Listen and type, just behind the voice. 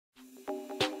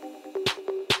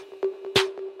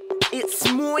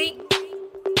It's moi.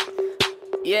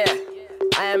 Yeah,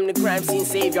 I am the grime scene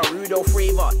savior, Rudo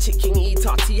Fravor, chicken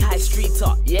eater, T-high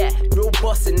streeter. Yeah, real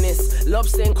boss in this.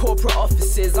 Lobster in corporate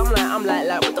offices. I'm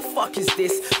like, what the fuck is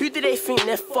this? Who do they think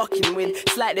they're fucking with?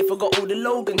 It's like they forgot all the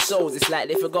Logan shows. It's like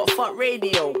they forgot fuck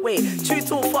radio. Wait, true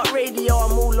talk, fuck radio.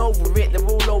 I'm all over it. They're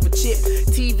all over Chip.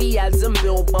 TV ads and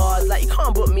billboards. Like you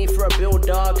can't book me for a bill,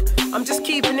 dog. I'm just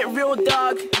keeping it real,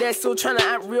 dog. They're still trying to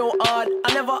act real hard.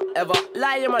 I never ever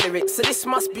lie in my lyrics, so this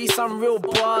must be some real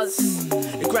bars.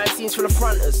 The grime scene's for the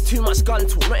fronters. Too much gun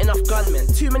talk, not enough gunmen.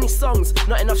 Too many songs,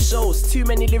 not enough shows. Too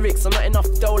many lyrics, I'm not enough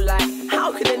dough. Like,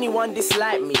 how could anyone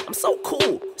dislike me? I'm so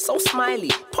cool, so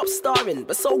smiley, pop starring,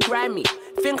 but so grimy.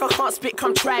 Think I can't spit,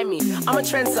 come try me. I'm a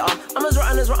trendsetter, I'm as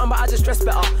rotten as rotten, but I just dress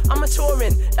better. I'm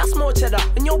maturing, that's more cheddar,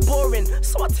 and you're boring,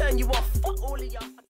 so I turn you off. Fuck all of ya.